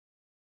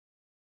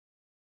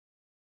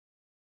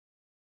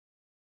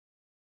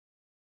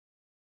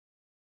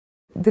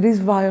there is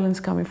violence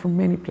coming from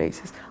many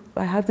places.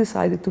 I have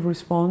decided to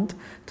respond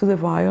to the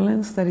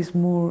violence that is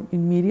more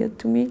immediate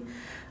to me,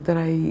 that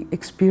I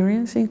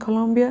experience in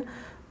Colombia,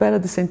 but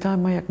at the same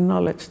time I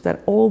acknowledge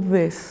that all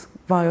this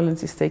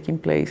violence is taking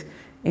place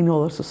in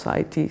other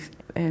societies.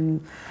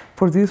 And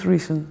for this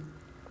reason,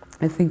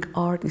 I think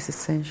art is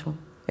essential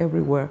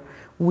everywhere.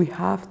 We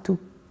have to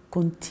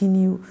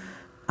continue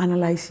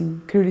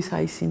analyzing,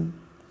 criticizing,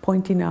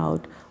 pointing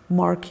out,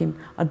 marking,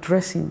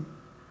 addressing,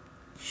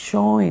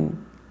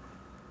 showing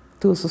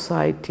to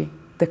society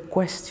the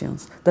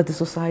questions that the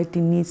society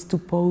needs to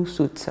pose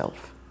to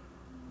itself.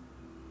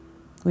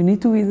 We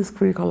need to be this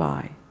critical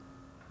eye.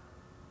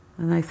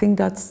 And I think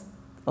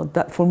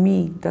that for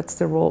me, that's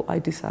the role I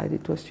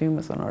decided to assume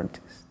as an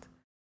artist.